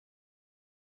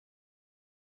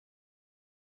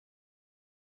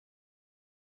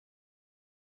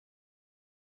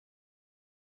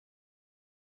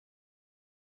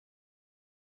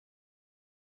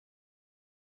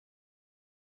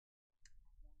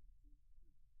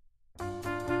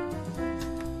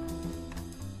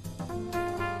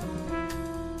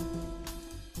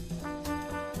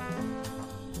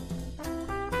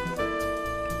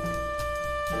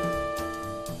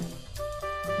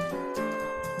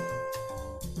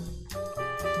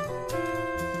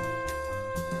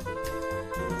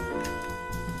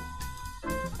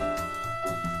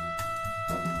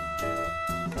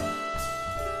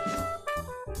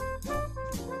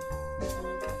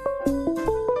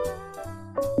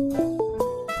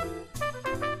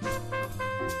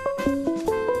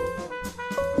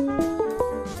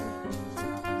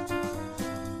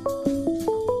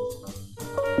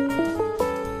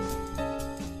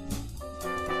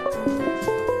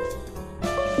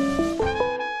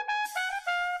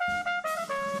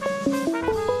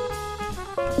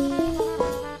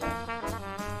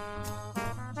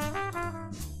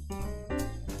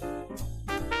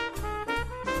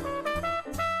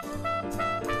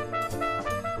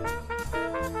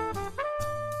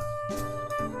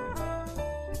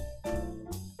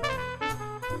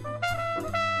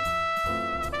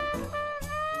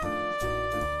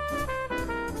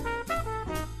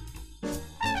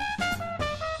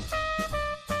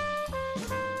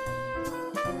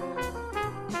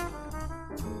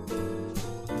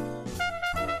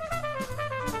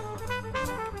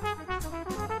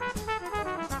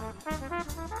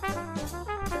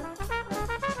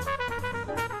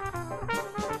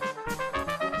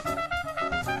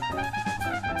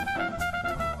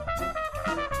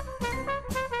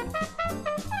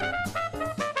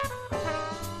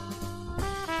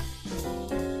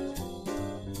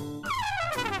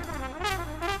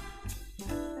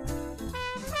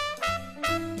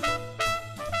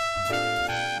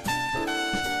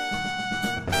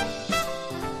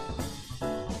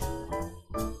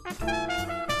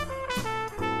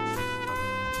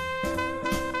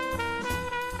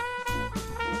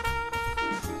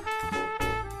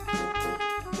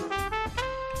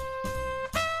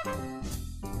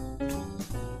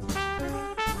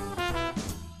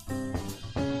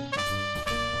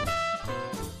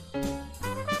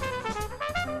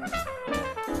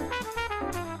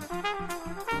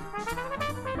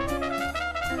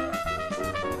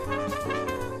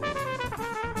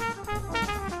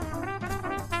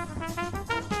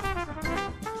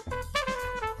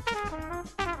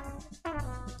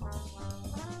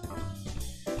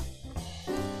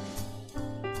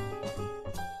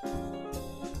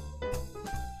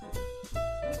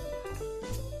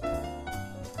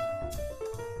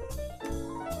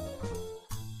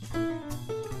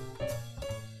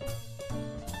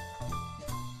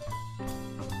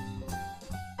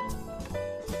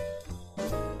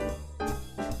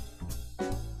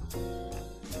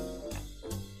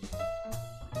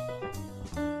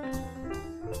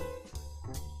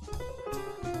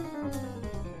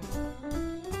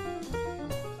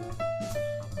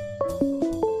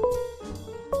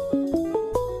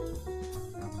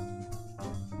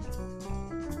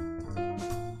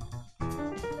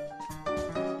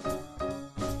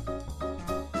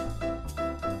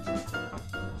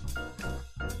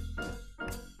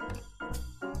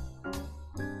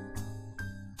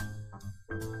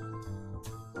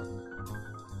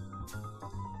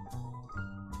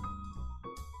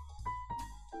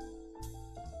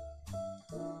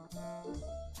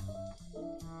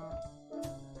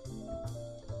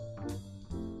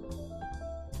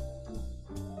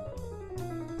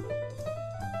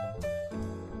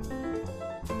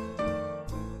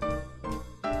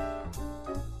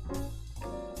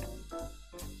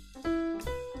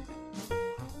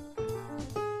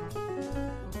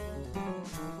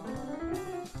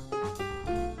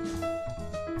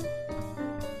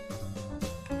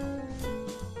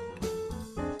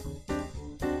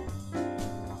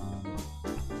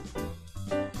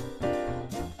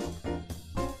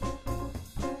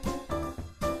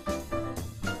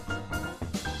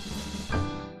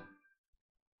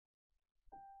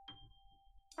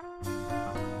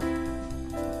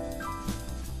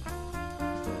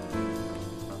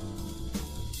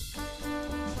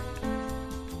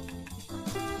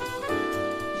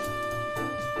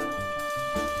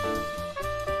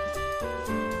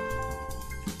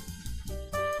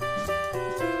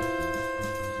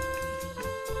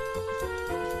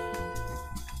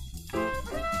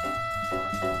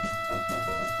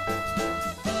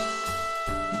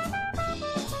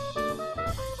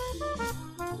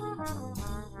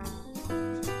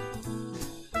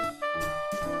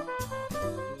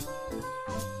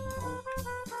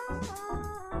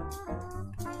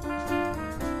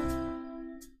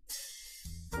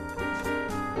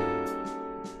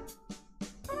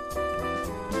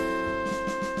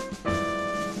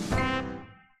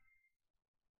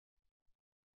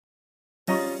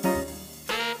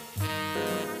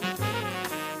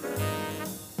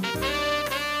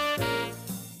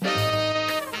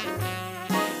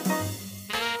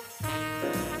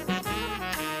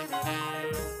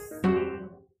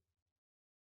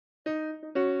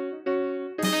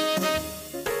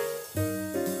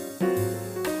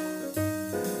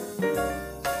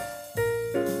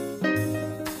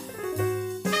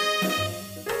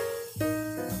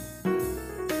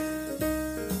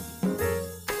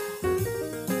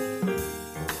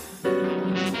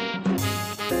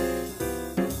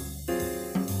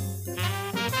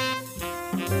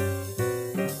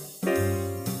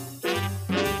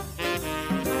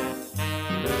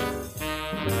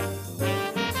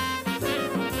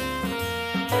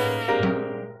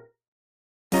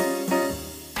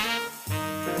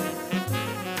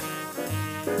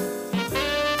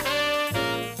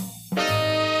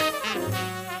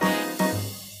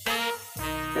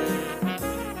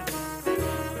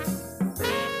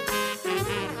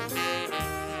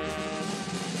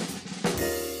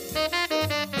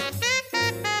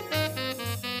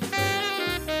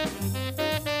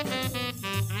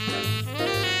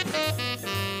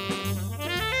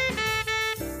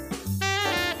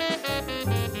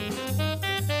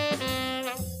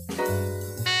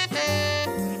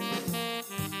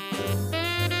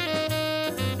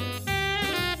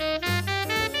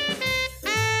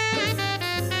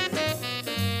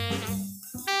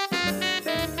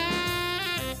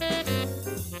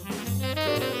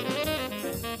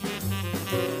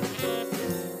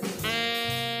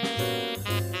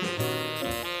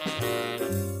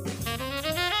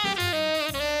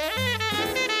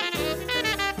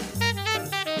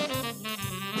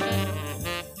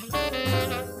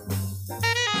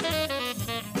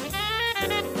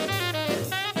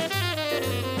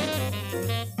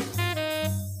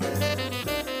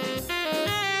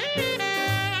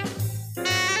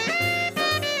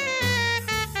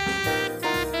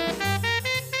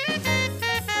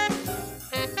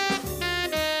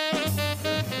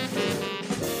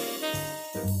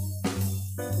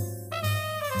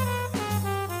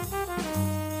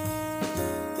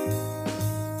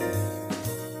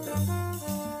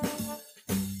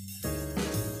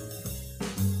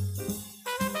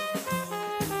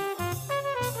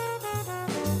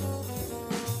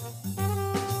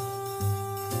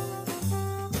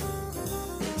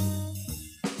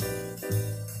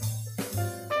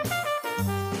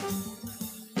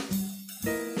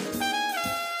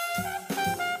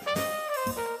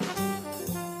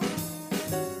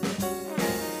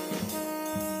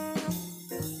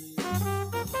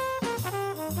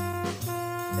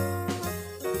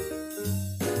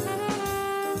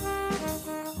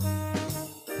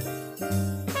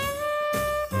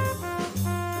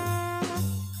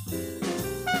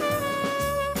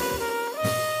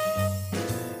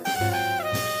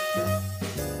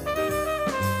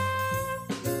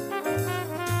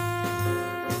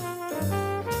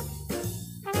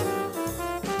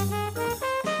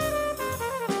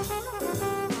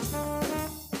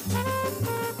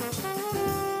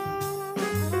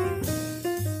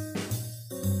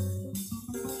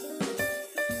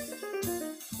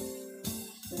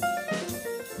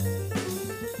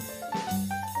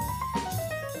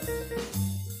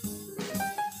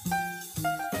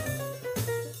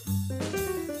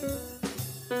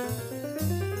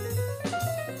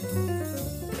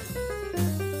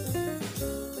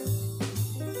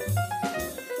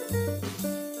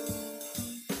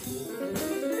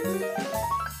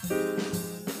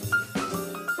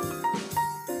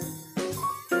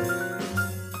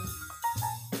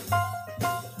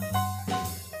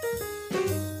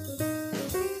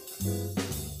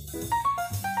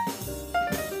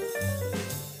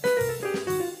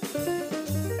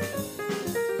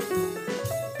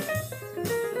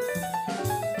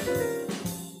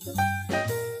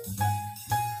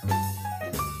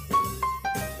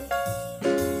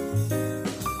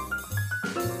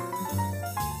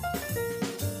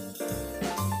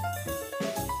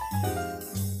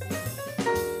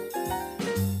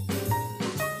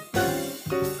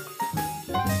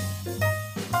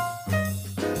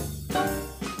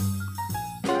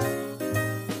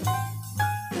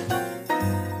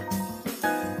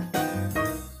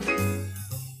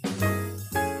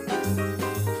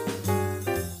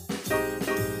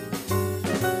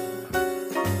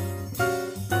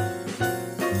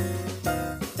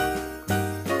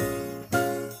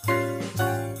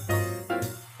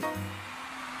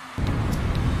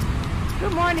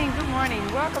Good morning.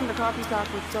 Welcome to Coffee Talk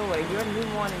with Soy, your new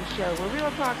morning show where real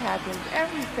talk happens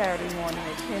every Saturday morning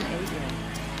at 10 a.m.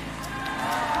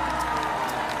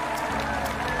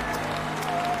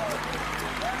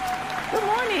 Good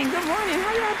morning.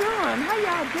 How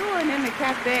y'all doing in the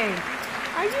cafe?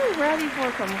 Are you ready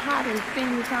for some hot and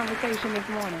steamy conversation this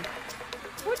morning?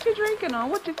 What you drinking on?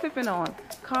 What you sipping on?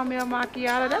 Caramel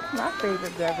macchiato? That's my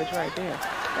favorite beverage right there.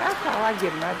 That's how I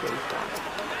get my day started.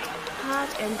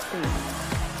 Hot and steamy.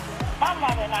 My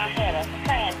mother and I had a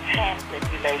fantastic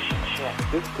relationship.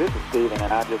 This is Steven,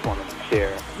 and I just wanted to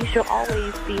share. You should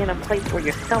always be in a place where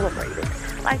you're celebrated.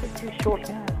 Life is too short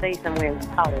to stay somewhere and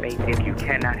tolerate it. If you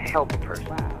cannot help a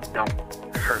person, don't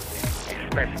hurt them,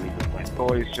 especially with women.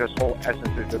 Soy's just whole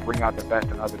essence is to bring out the best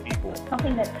in other people.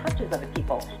 Something that touches other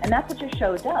people, and that's what your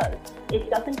show does.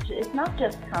 It's not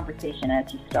just conversation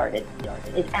as you started.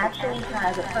 It actually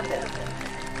has a purpose.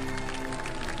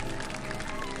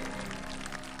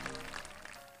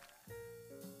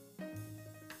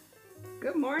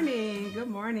 Good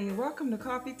morning. Welcome to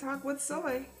Coffee Talk with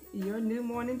Soy, your new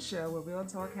morning show where real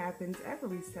talk happens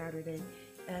every Saturday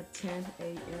at 10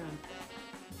 a.m.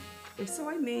 If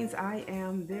soy means I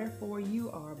am, therefore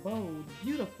you are bold,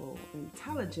 beautiful,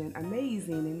 intelligent,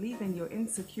 amazing, and leaving your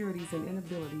insecurities and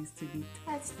inabilities to be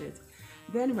tested,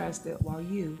 then rested while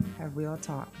you have real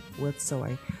talk with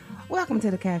Soy. Welcome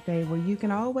to the cafe where you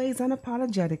can always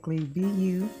unapologetically be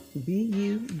you, be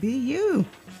you, be you.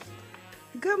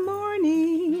 Good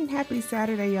morning. Happy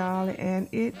Saturday, y'all. And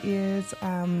it is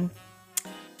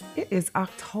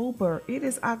October. It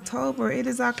is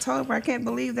October. I can't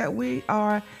believe that we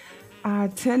are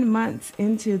 10 months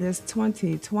into this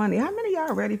 2020. How many of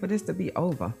y'all are ready for this to be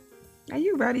over? Are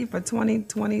you ready for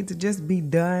 2020 to just be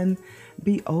done,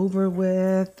 be over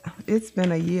with? It's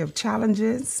been a year of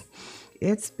challenges.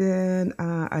 It's been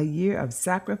a year of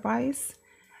sacrifice.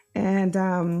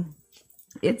 And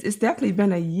it's definitely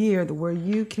been a year where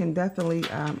you can definitely,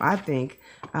 I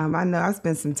know I've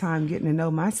spent some time getting to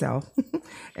know myself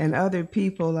and other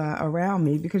people around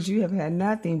me, because you have had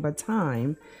nothing but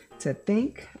time to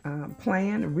think,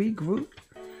 plan, regroup,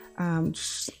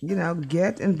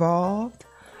 get involved,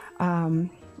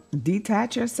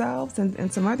 detach yourselves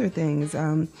and some other things.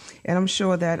 And I'm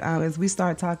sure that as we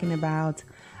start talking about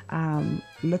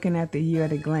looking at the year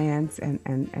at a glance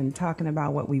and talking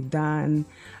about what we've done,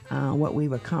 what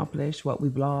we've accomplished, what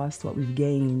we've lost, what we've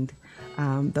gained.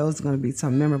 Those are going to be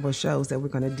some memorable shows that we're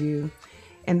going to do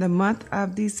in the month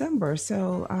of December.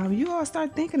 So you all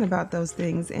start thinking about those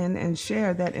things and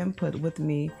share that input with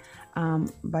me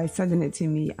by sending it to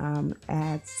me on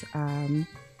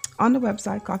the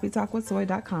website,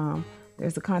 coffeetalkwithsoy.com.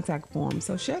 There's a contact form.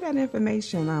 So share that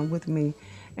information with me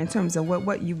in terms of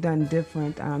what you've done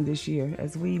different this year.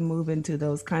 As we move into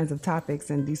those kinds of topics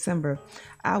in December,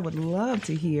 I would love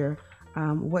to hear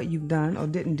what you've done or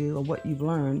didn't do, or what you've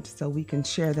learned, so we can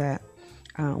share that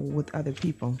with other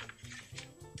people.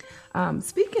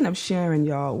 Speaking of sharing,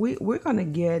 y'all, we're going to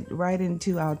get right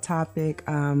into our topic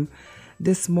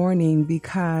this morning,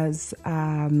 because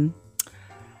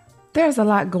there's a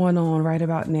lot going on right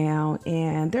about now,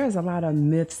 and there's a lot of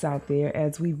myths out there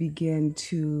as we begin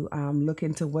to look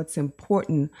into what's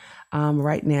important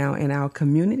right now in our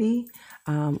community,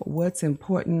 what's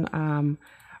important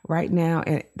right now,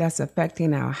 and that's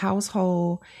affecting our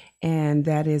household and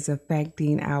that is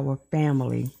affecting our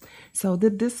family. So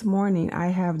this morning, I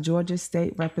have Georgia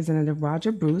State Representative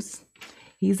Roger Bruce.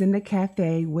 He's in the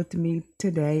cafe with me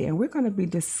today, and we're going to be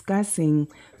discussing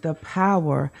the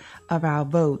power of our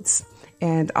votes.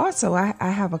 And also, I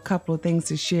have a couple of things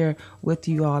to share with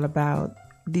you all about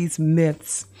these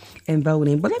myths in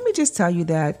voting. But let me just tell you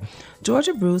that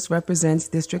Georgia Bruce represents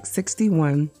District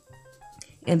 61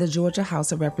 in the Georgia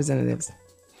House of Representatives.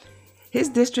 His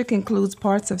district includes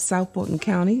parts of South Fulton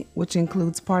County, which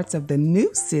includes parts of the new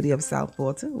city of South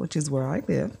Fulton, which is where I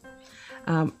live,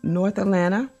 North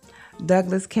Atlanta,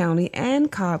 Douglas County, and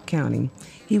Cobb County.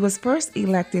 He was first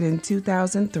elected in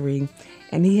 2003,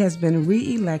 and he has been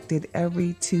re-elected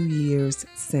every 2 years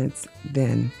since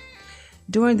then.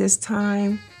 During this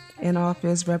time in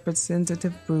office,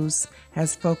 Representative Bruce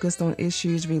has focused on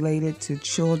issues related to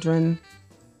children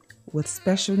with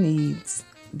special needs,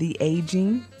 the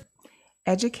aging,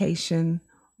 education,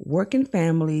 working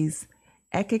families,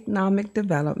 economic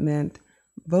development,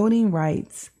 voting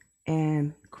rights,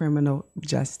 and criminal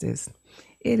justice.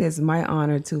 It is my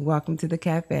honor to welcome to the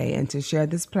cafe and to share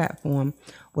this platform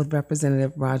with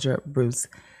Representative Roger Bruce.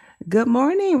 Good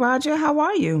morning, Roger. How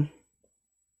are you?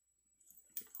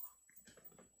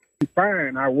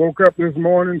 Fine. I woke up this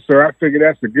morning, so I figure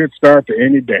that's a good start to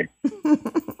any day.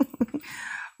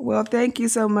 Well, thank you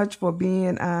so much for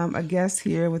being a guest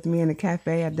here with me in the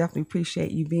cafe. I definitely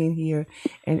appreciate you being here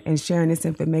and sharing this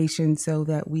information so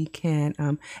that we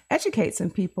can educate some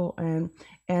people and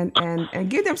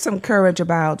give them some courage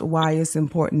about why it's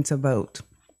important to vote.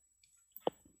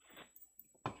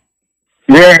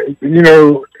 Yeah, you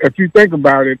know, if you think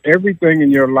about it, everything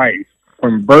in your life,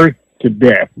 from birth to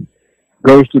death,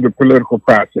 goes through the political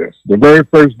process. The very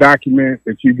first document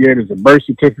that you get is a birth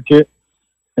certificate,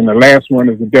 and the last one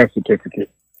is a death certificate,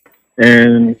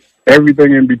 and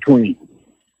everything in between.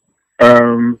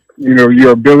 You know,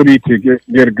 your ability to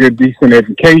get a good, decent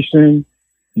education,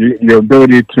 your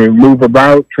ability to move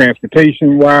about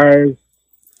transportation-wise,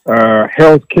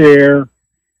 health care,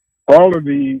 all of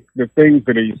the things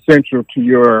that are essential to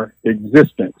your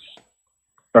existence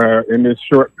in this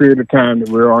short period of time that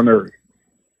we're on Earth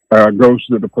goes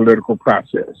through the political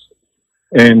process.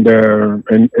 And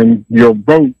your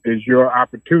vote is your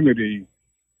opportunity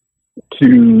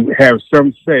to have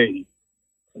some say.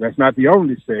 That's not the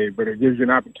only say, but it gives you an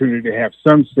opportunity to have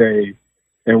some say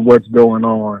in what's going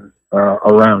on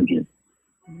around you.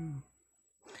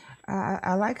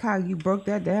 I like how you broke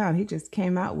that down. He just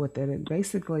came out with it, and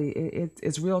basically,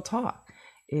 it's real talk.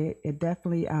 It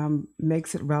definitely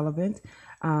makes it relevant.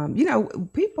 You know,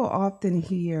 people often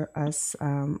hear us,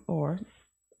 or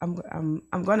I'm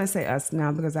going to say us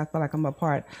now because I feel like I'm a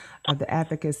part of the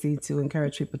advocacy to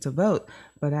encourage people to vote.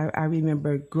 But I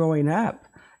remember growing up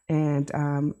and,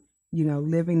 you know,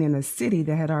 living in a city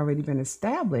that had already been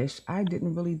established. I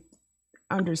didn't really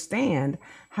understand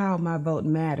how my vote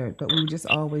mattered, but we were just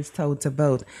always told to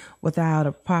vote without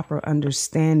a proper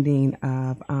understanding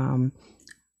of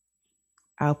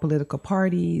our political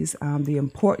parties, the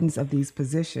importance of these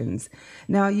positions.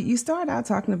 Now, you started out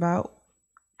talking about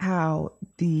how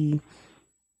the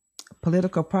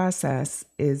political process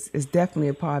is definitely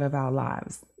a part of our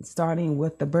lives, starting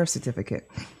with the birth certificate.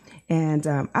 And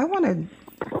I want to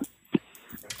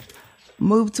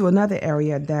move to another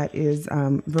area that is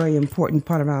very important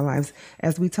part of our lives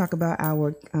as we talk about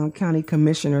our county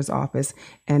commissioner's office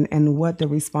and what the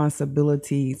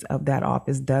responsibilities of that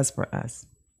office does for us.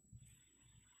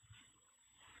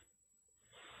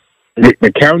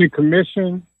 The county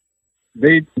commission,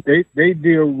 they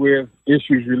deal with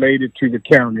issues related to the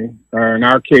county. In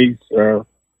our case, you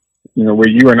know, where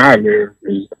you and I live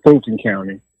is Fulton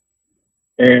County.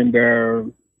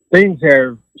 And things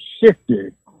have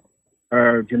shifted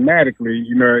dramatically.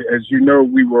 You know, as you know,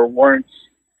 we were once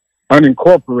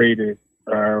unincorporated,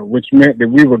 which meant that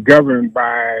we were governed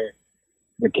by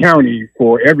the county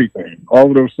for everything. All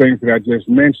of those things that I just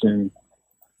mentioned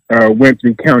went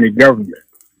through county government.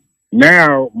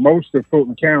 Now, most of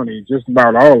Fulton County, just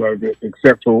about all of it,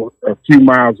 except for a few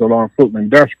miles along Fulton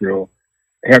Industrial,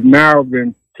 have now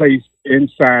been placed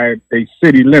inside a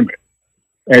city limit.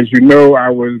 As you know, I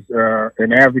was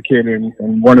an advocate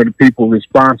and one of the people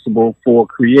responsible for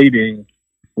creating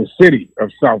the city of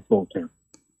South Fulton.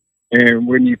 And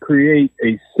when you create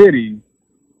a city,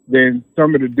 then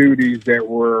some of the duties that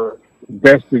were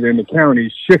vested in the county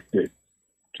shifted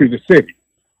to the city.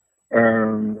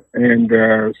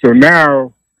 So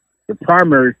now the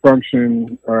primary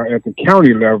function at the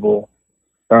county level,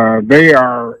 they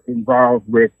are involved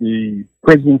with the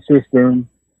prison system.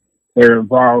 They're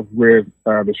involved with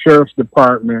the sheriff's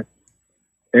department.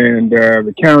 And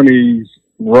the county's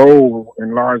role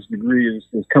in large degree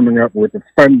is coming up with the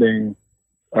funding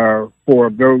for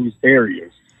those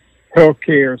areas.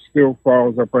 Healthcare still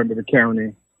falls up under the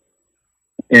county.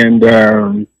 And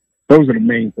those are the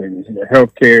main things: the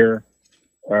healthcare,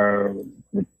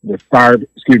 the fire,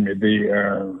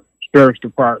 the sheriff's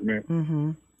department,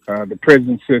 the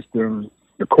prison system,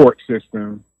 the court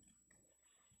system,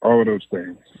 all of those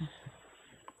things.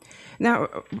 Now,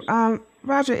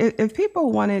 Roger, if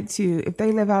people wanted to, if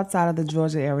they live outside of the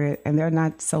Georgia area and they're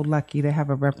not so lucky to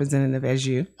have a representative as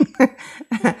you,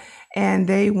 and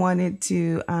they wanted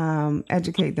to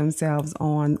educate themselves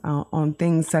on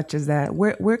things such as that,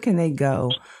 where can they go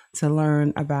to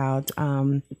learn about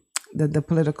the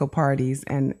political parties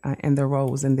and their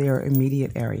roles in their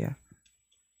immediate area?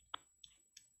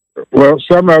 Well,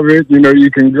 some of it,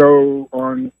 you can go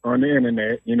on the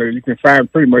internet. You can find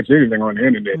pretty much anything on the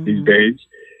internet these days.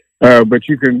 But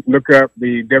you can look up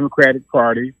the Democratic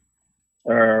Party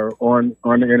on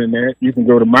the internet. You can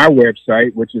go to my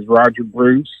website, which is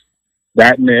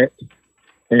rogerbruce.net,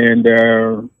 and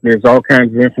there's all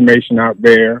kinds of information out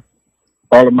there.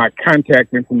 All of my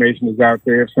contact information is out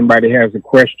there. If somebody has a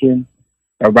question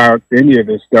about any of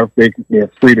this stuff, they're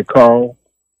free to call.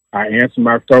 I answer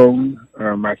my phone.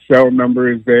 My cell number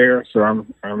is there, so I'm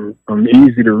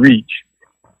easy to reach.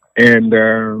 And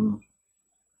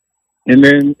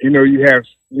then you have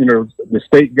the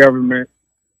state government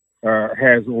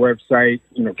has a website.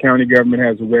 County government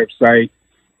has a website.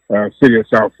 City of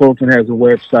South Fulton has a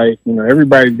website.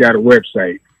 Everybody's got a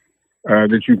website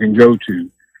that you can go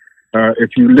to.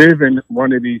 If you live in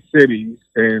one of these cities,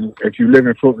 and if you live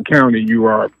in Fulton County, you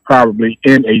are probably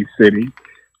in a city.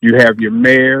 You have your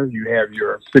mayor, you have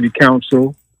your city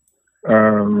council,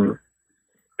 but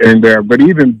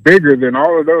even bigger than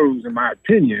all of those, in my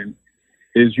opinion,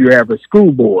 is you have a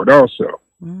school board also.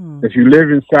 If you live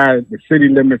inside the city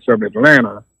limits of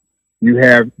Atlanta, you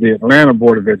have the Atlanta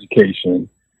Board of Education.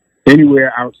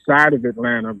 Anywhere outside of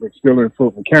Atlanta, but still in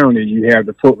Fulton County, you have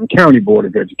the Fulton County Board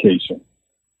of Education.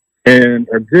 And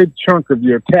a good chunk of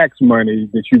your tax money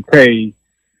that you pay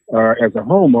as a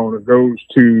homeowner goes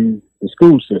to the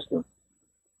school system,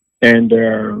 and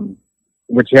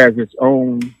which has its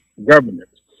own governance.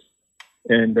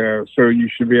 And so you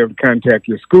should be able to contact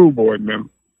your school board member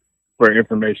for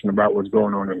information about what's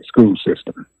going on in the school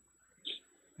system.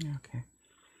 Okay.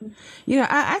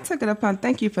 I took it upon,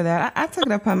 thank you for that. I took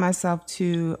it upon myself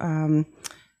to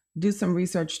do some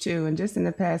research too. And just in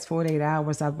the past 48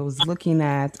 hours, I was looking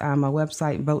at a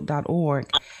website, vote.org.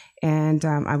 And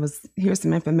here's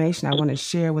some information I want to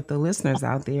share with the listeners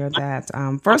out there that,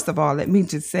 first of all, let me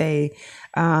just say,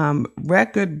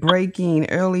 record-breaking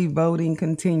early voting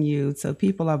continued. So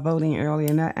people are voting early,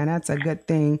 and that's a good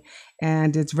thing.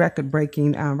 And it's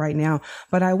record-breaking right now.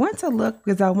 But I went to look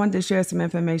because I wanted to share some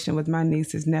information with my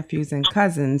nieces, nephews, and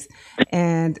cousins.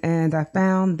 And I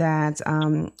found that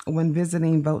when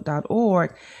visiting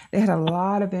vote.org, they had a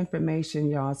lot of information,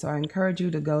 y'all. So I encourage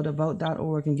you to go to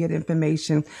vote.org and get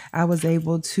information. I was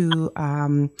able to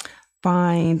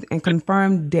find and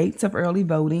confirm dates of early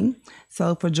voting.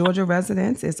 So for Georgia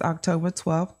residents, it's October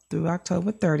 12th through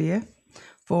October 30th.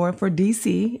 For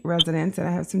DC residents, and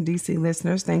I have some DC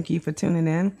listeners, thank you for tuning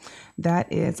in.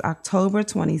 That is October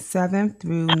 27th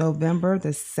through November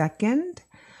the 2nd.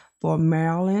 For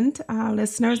Maryland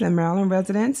listeners and Maryland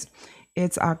residents,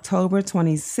 it's October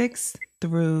 26th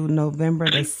through November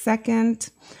the 2nd.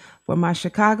 For my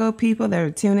Chicago people that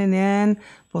are tuning in,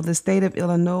 for the state of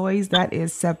Illinois, that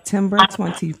is September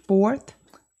 24th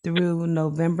through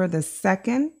November the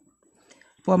 2nd.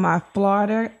 For my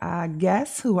Florida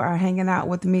guests who are hanging out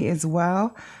with me as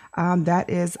well, that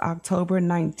is October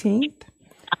 19th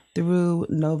through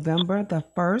November the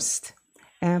 1st.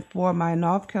 And for my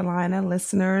North Carolina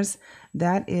listeners,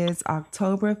 that is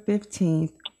October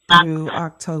 15th through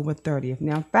October 30th.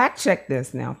 Now, fact check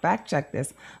this.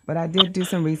 But I did do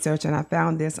some research, and I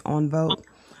found this on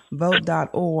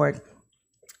vote.org.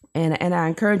 And I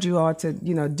encourage you all to,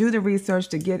 do the research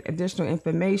to get additional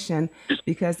information,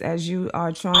 because as you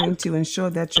are trying to ensure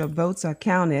that your votes are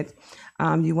counted,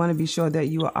 you want to be sure that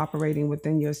you are operating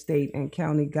within your state and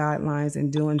county guidelines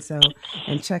in doing so,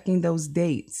 and checking those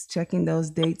dates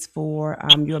for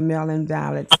your mail-in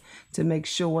ballots to make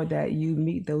sure that you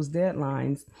meet those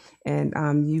deadlines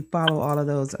and you follow all of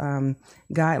those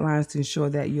guidelines to ensure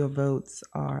that your votes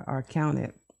are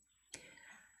counted.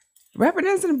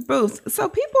 Representative Bruce, so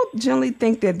people generally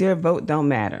think that their vote don't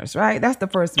matter, right? That's the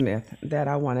first myth that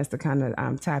I want us to kind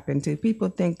of tap into. People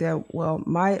think that, well,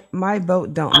 my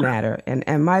vote don't matter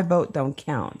and my vote don't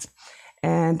count.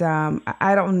 And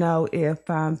I don't know if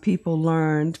people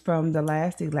learned from the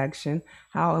last election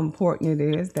how important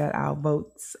it is that our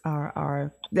votes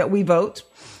are that we vote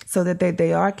so that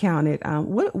they are counted.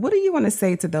 What do you want to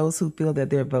say to those who feel that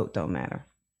their vote don't matter?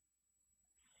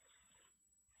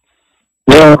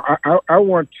 Well, I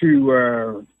want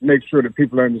to make sure that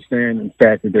people understand, in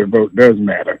fact, that their vote does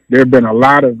matter. There have been a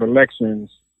lot of elections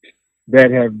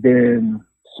that have been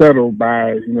settled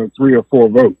by 3 or 4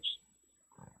 votes,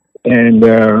 and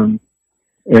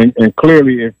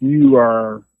clearly, if you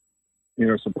are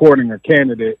supporting a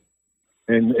candidate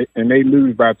and they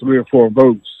lose by 3 or 4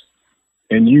 votes,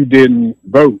 and you didn't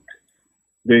vote,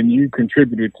 then you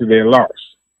contributed to their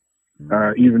loss,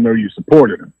 even though you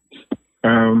supported them.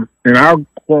 In our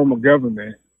form of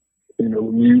government,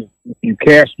 you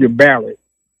cast your ballot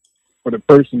for the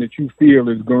person that you feel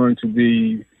is going to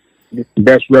be the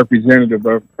best representative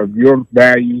of your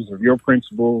values, of your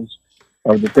principles,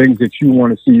 of the things that you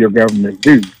want to see your government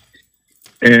do.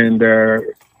 And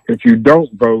if you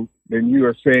don't vote, then you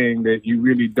are saying that you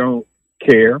really don't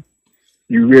care.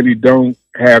 You really don't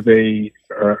have an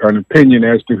opinion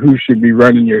as to who should be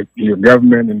running your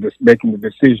government and just making the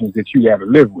decisions that you got to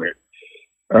live with.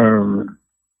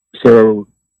 So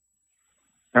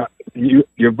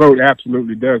your vote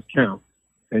absolutely does count,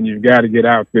 and you've got to get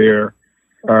out there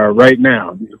right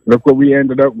now. Look what we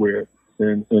ended up with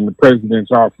in the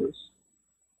president's office.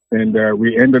 And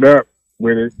we ended up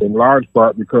with it in large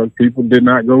part because people did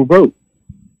not go vote.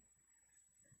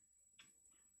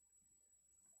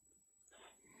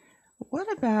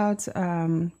 What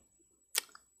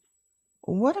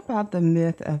about the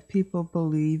myth of people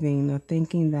believing or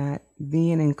thinking that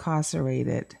being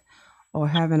incarcerated or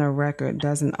having a record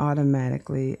doesn't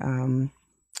automatically,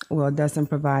 doesn't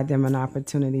provide them an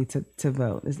opportunity to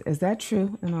vote? Is that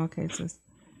true in all cases?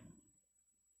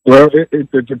 Well,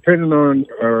 it depending on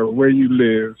where you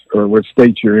live or what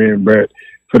state you're in, but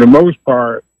for the most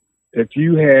part, if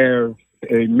you have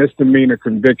a misdemeanor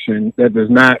conviction, that does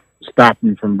not stop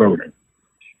you from voting.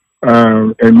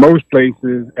 In most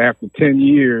places, after 10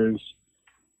 years,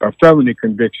 a felony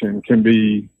conviction can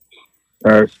be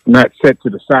not set to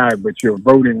the side, but your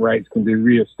voting rights can be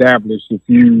reestablished if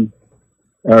you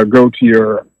go to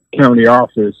your county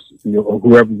office, or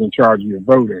whoever's in charge of your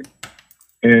voting,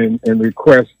 and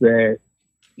request that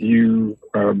you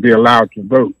be allowed to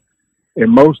vote. In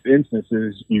most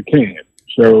instances, you can.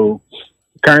 So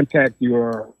contact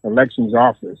your elections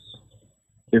office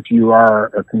if you are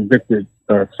a convicted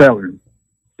felon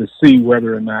to see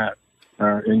whether or not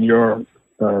in your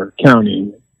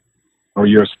county or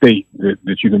your state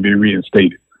that you can be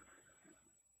reinstated.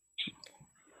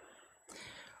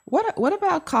 What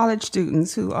about college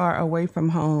students who are away from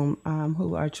home,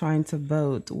 who are trying to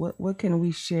vote? What can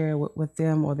we share with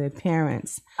them or their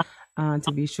parents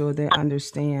to be sure they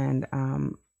understand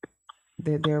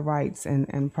their rights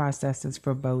and processes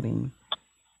for voting?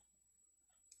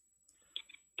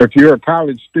 If you're a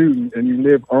college student and you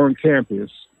live on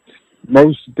campus,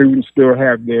 most students still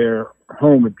have their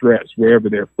home address wherever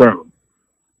they're from,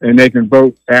 and they can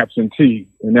vote absentee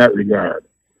in that regard.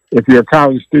 If you're a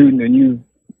college student and you've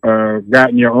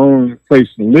gotten your own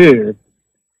place to live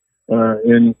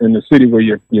in the city where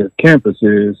your campus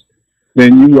is,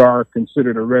 then you are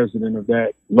considered a resident of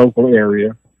that local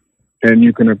area, and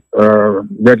you can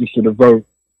register to vote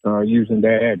using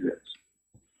that address.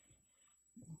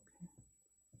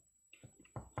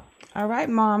 All right,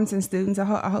 moms and students,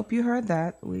 I hope you heard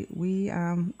that. We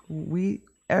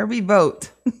every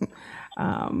vote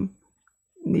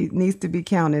needs to be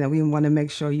counted, and we want to make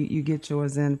sure you get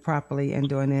yours in properly and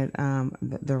doing it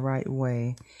the right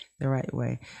way.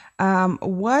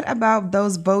 What about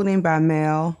those voting by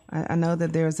mail? I know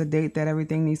that there's a date that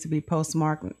everything needs to be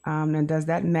postmarked, and does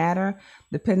that matter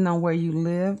depending on where you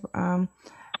live,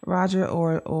 Roger,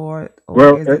 or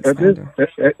well, is it standard?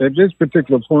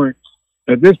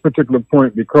 At this particular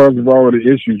point, because of all of the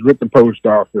issues with the post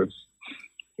office,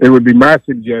 it would be my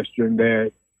suggestion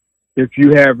that if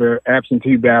you have an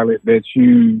absentee ballot, that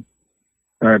you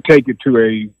take it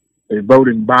to a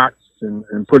voting box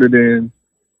and put it in,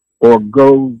 or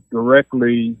go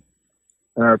directly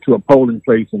to a polling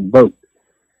place and vote.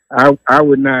 I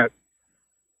would not,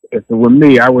 if it were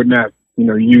me, I would not,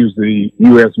 use the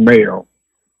U.S. mail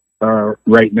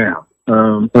right now.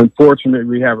 Unfortunately,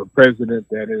 we have a president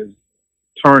that has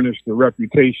tarnished the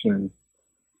reputation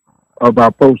of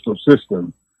our postal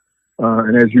system.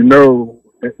 And as you know,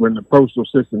 when the postal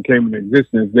system came into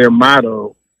existence, their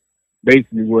motto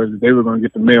basically was that they were going to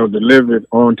get the mail delivered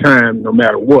on time no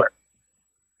matter what.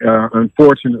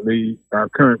 Unfortunately, our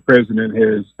current president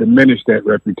has diminished that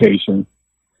reputation.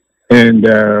 And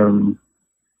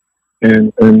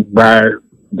and by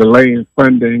delaying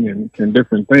funding and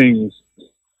different things,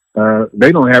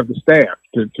 they don't have the staff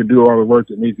to do all the work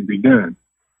that needs to be done.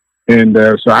 And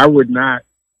so I would not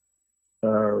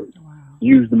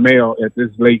use the mail at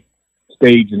this late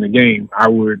stage in the game. I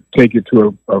would take it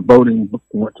to a voting,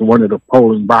 to one of the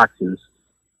polling boxes,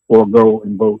 or go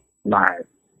and vote live.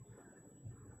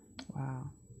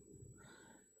 Wow.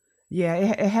 Yeah,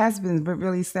 it has been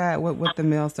really sad with the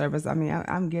mail service. I mean,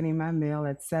 I'm getting my mail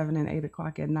at 7 and 8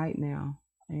 o'clock at night now.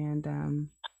 And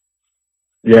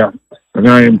yeah, and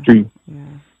I am too.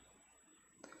 yeah.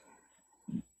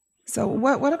 So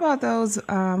what about those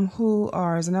who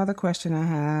are, is another question I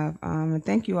have, and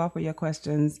thank you all for your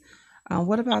questions.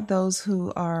 What about those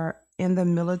who are in the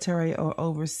military or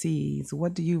overseas?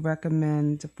 What do you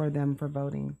recommend for them for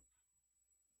voting?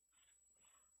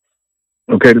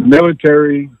 Okay, the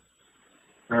military,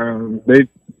 they,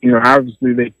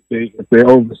 obviously they if they're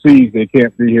overseas, they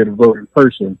can't be here to vote in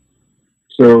person.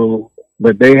 So,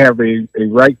 but they have a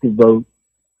right to vote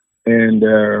and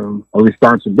a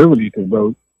responsibility to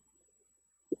vote,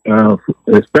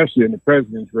 especially in the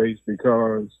president's race,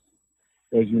 because,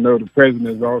 as you know, the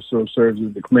president also serves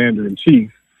as the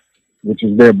commander-in-chief, which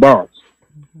is their boss.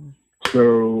 Mm-hmm.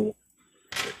 So,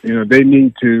 they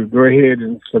need to go ahead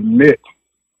and submit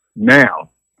now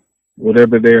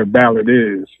whatever their ballot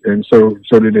is, and so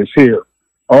that it's here.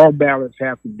 All ballots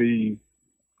have to be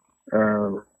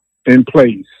in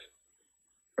place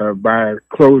by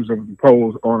close of the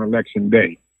polls on election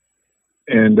day.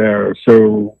 And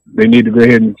so they need to go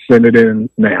ahead and send it in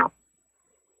now.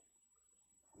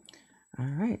 All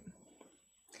right.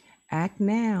 Act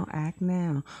now, act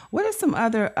now. What are some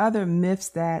other myths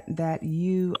that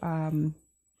you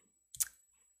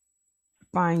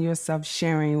find yourself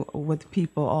sharing with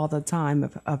people all the time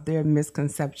of their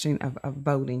misconception of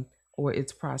voting or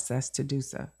its process to do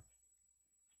so?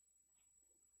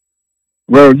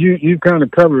 Well, you kind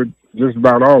of covered just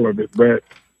about all of it, but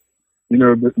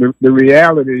the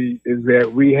reality is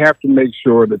that we have to make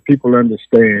sure that people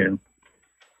understand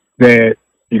that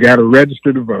you got to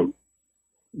register to vote.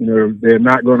 They're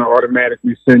not going to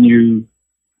automatically send you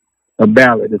a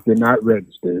ballot if you're not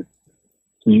registered.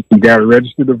 So you got to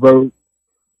register to vote.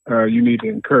 You need to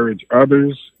encourage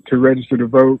others to register to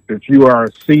vote. If you are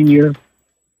a senior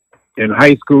in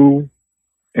high school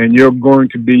and you're going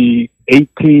to be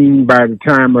 18 by the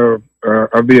time of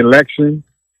the election,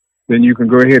 then you can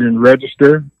go ahead and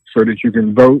register so that you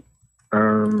can vote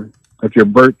if your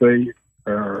birthday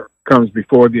comes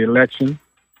before the election.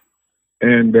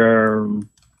 And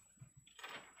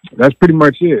that's pretty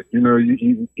much it.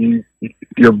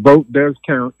 Your vote does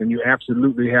count, and you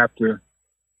absolutely have to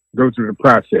go through the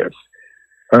process.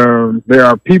 There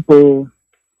are people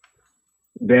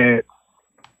that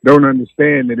don't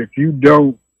understand that if you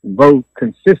don't vote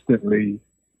consistently,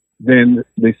 then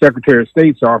the Secretary of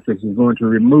State's office is going to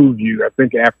remove you, I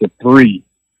think, after 3.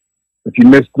 If you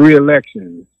miss 3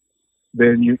 elections,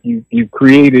 then you've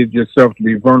created yourself to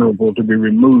be vulnerable to be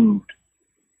removed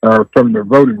from the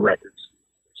voting records.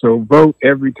 So vote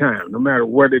every time, no matter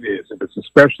what it is. If it's a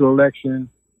special election,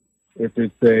 if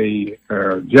it's a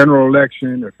general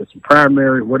election, if it's a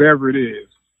primary, whatever it is,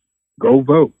 go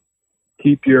vote.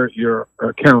 Keep your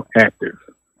account active.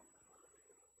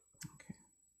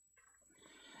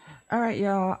 All right,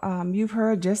 y'all. You've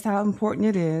heard just how important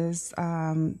it is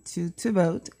to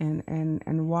vote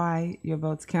and why your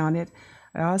vote's counted.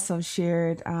 I also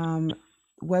shared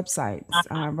websites.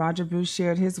 Roger Bruce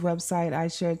shared his website. I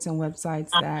shared some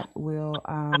websites that will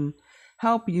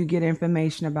help you get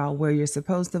information about where you're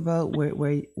supposed to vote,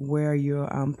 where your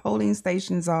polling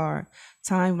stations are,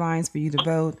 timelines for you to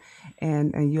vote,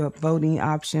 and your voting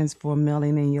options for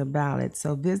mailing in your ballot.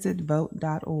 So visit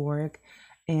vote.org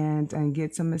and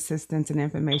get some assistance and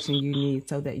information you need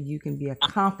so that you can be a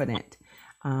confident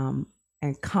and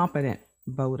competent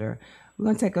voter. We're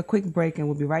going to take a quick break, and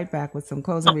we'll be right back with some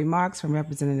closing remarks from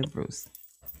Representative Bruce.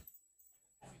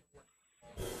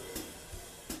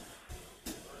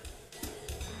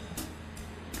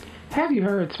 Have you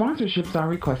heard? Sponsorships are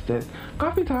requested.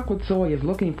 Coffee Talk with Soy is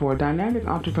looking for dynamic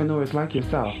entrepreneurs like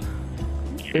yourself.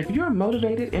 If you're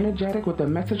motivated, energetic with a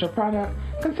message or product,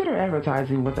 consider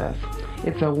advertising with us.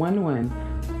 It's a win-win.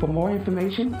 For more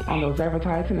information on those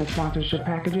advertising and sponsorship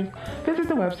packages, visit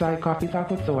the website Coffee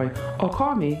Talk with Soy or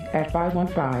call me at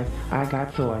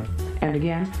 515-I-GOT-SOY. And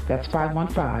again, that's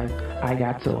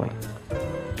 515-I-GOT-SOY.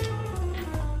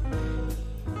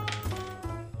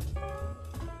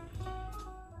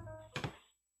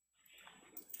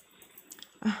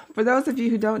 For those of you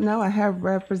who don't know, I have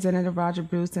Representative Roger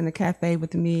Bruce in the cafe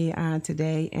with me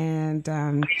today, and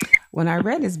when I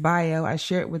read his bio, I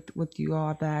shared with you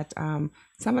all that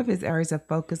some of his areas of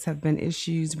focus have been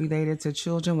issues related to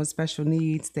children with special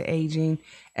needs, the aging,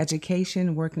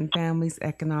 education, working families,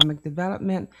 economic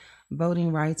development,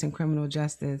 voting rights, and criminal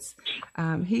justice.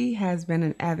 He has been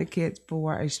an advocate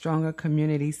for a stronger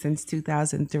community since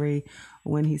 2003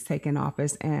 when he's taken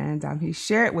office, and he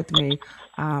shared with me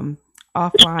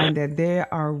offline that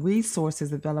there are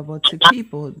resources available to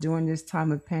people during this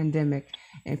time of pandemic,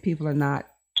 and people are not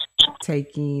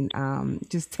taking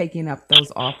just taking up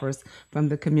those offers from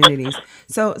the communities.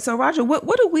 So Roger,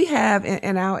 what do we have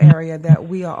in our area that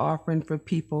we are offering for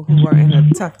people who are in a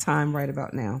tough time right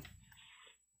about now?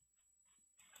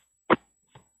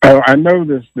 I know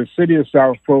this. The city of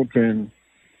South Fulton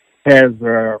has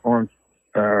on,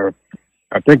 I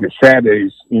think it's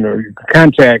Saturdays. You know, you can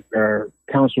contact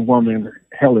Councilwoman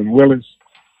Helen Willis.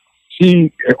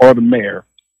 She or the mayor.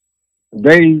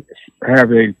 They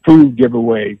have a food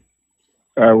giveaway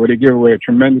where they give away a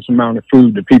tremendous amount of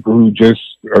food to people who just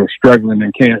are struggling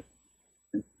and can't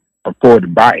afford to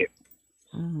buy it.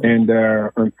 And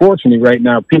unfortunately, right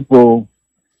now, people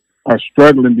are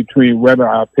struggling between whether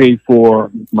I pay for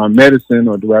my medicine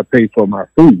or do I pay for my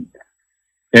food.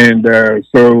 And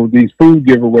so these food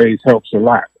giveaways helps a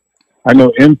lot. I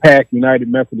know Impact United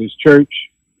Methodist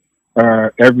Church,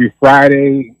 every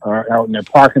Friday out in their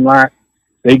parking lot,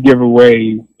 they give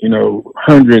away, you know,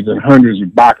 hundreds and hundreds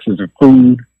of boxes of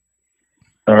food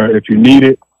if you need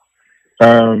it.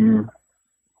 There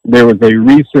was a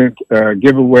recent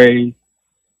giveaway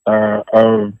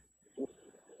of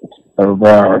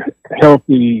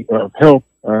health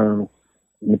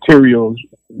materials,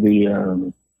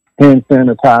 the hand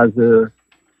sanitizer,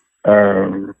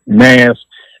 masks,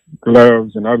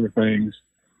 gloves, and other things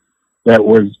that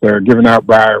was given out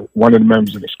by one of the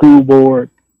members of the school board.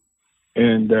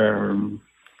 And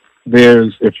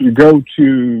if you go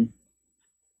to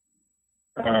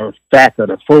FACA,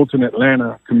 the Fulton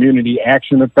Atlanta Community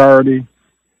Action Authority,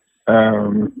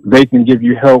 they can give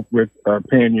you help with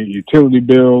paying your utility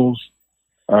bills,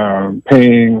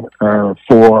 paying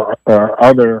for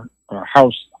other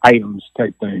house items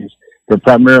type things, but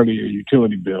primarily your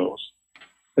utility bills.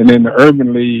 And then the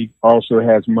Urban League also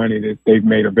has money that they've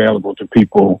made available to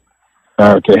people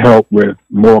to help with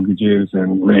mortgages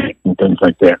and rent and things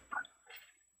like that.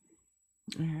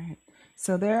 All right.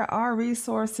 So there are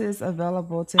resources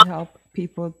available to help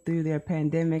people through their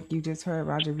pandemic. You just heard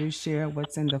Roger Bruce share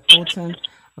what's in the Fulton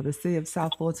or the city of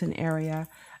South Fulton area.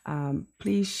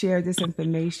 Please share this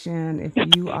information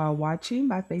if you are watching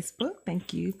by Facebook.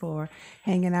 Thank you for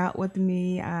hanging out with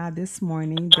me this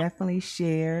morning. Definitely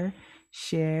share.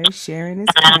 Sharing is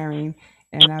caring.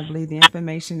 And I believe the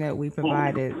information that we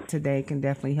provided today can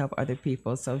definitely help other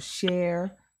people. So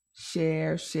share.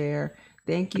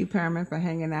 Thank you, Perman, for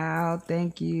hanging out.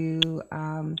 Thank you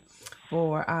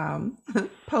for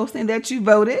posting that you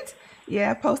voted.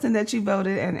 Yeah, posting that you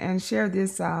voted, and share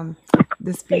this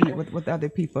this feed with other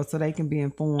people so they can be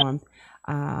informed.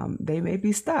 They may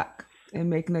be stuck in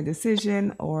making a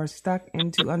decision or stuck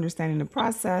into understanding the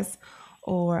process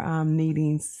or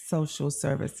needing social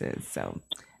services. So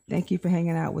thank you for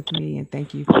hanging out with me, and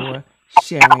thank you for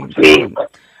sharing.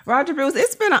 Roger Bruce,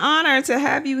 it's been an honor to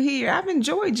have you here. I've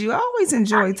enjoyed you. I always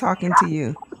enjoy talking to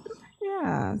you.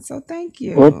 Yeah, so thank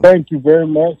you. Well, thank you very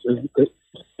much.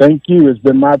 Thank you. It's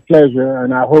been my pleasure,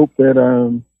 and I hope that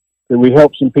that we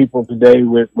help some people today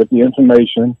with the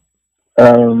information.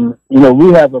 You know,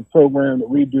 we have a program that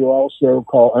we do also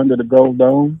called Under the Gold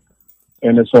Dome,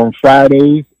 and it's on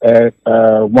Fridays at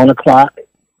 1 o'clock.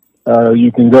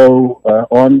 You can go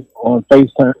on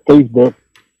Facebook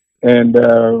and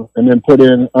then put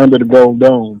in Under the Gold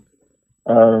Dome.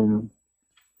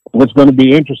 What's going to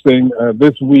be interesting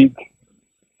this week,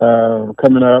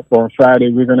 coming up on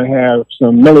Friday, we're going to have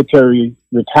some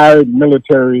retired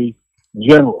military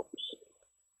generals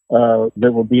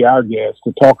that will be our guests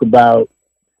to talk about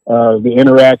the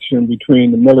interaction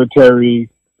between the military,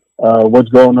 what's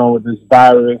going on with this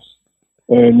virus.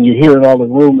 And you're hearing all the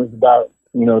rumors about,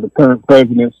 you know, the current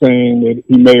president saying that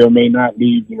he may or may not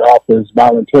leave the office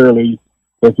voluntarily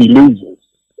if he loses.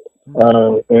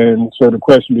 And so the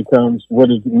question becomes, what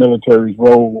is the military's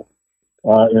role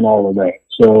in all of that?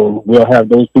 So we'll have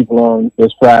those people on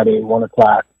this Friday at 1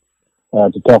 o'clock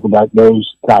to talk about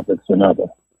those topics and other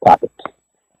topics.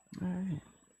 All right.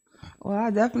 Well,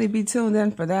 I'll definitely be tuned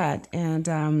in for that. And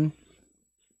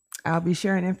I'll be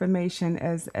sharing information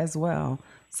as well.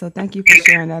 So thank you for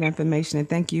sharing that information, and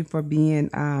thank you for being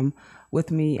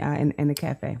with me in the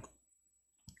cafe.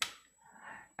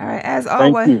 All right, as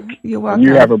always, you're welcome.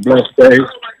 You have a blessed day.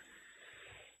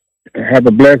 have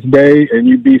a blessed day, and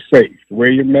you be safe.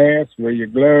 Wear your mask, wear your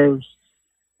gloves,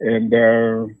 and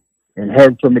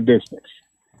hug from a distance.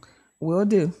 Will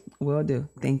do. Will do.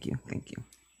 Thank you. Thank you.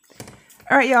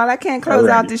 All right, y'all. I can't close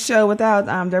out the show without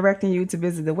directing you to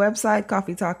visit the website,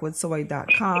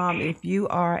 coffeetalkwithsoy.com. If you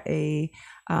are a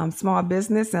small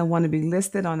business and want to be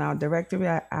listed on our directory,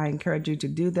 I encourage you to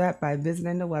do that by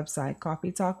visiting the website,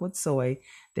 Coffee Talk with Soy.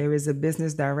 There is a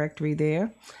business directory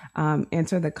there.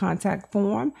 Enter the contact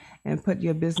form and put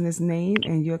your business name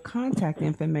and your contact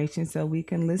information so we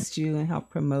can list you and help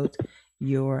promote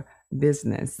your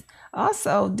business.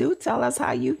 Also, do tell us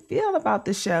how you feel about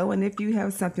the show, and if you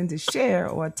have something to share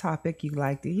or a topic you'd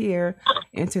like to hear,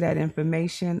 enter that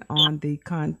information on the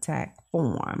contact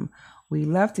form. We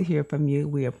love to hear from you.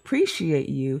 We appreciate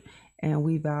you, and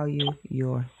we value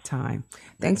your time.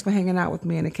 Thanks for hanging out with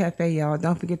me in the cafe, y'all.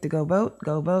 Don't forget to go vote,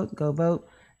 go vote, go vote.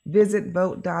 Visit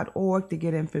vote.org to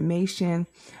get information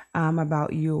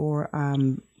about your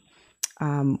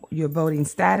voting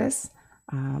status.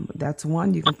 That's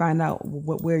one. You can find out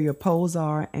where your polls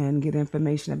are and get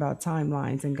information about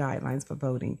timelines and guidelines for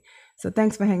voting. So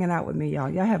thanks for hanging out with me, y'all.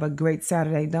 Y'all have a great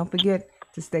Saturday. Don't forget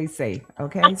to stay safe,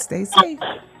 okay? Stay safe.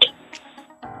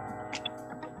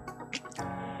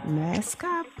 Mask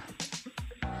up.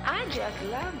 I just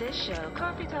love this show,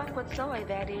 Coffee Talk with Soy.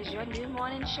 That is your new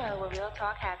morning show where real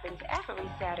talk happens every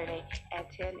Saturday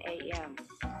at 10 a.m.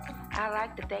 I'd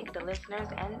like to thank the listeners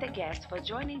and the guests for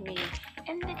joining me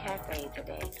in the cafe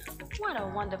today. What a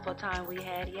wonderful time we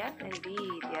had. Yes,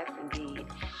 indeed. Yes, indeed.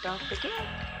 Don't forget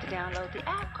to download the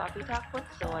app Coffee Talk with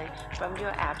Soy from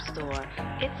your app store.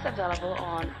 It's available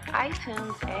on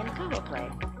iTunes and Google Play.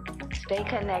 Stay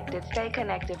connected,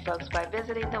 folks, by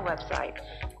visiting the website,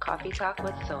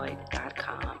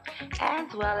 coffeetalkwithsoy.com,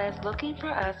 as well as looking for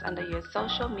us under your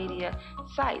social media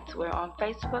sites. We're on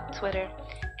Facebook, Twitter,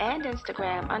 and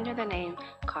Instagram under the name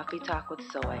Coffee Talk with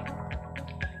Soy.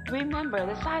 Remember,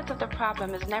 the size of the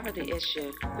problem is never the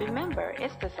issue. Remember,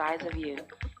 it's the size of you.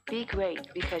 Be great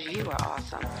because you are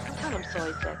awesome. Tell them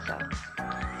Soy said so.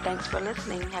 Thanks for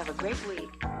listening. Have a great week.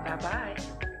 Bye-bye.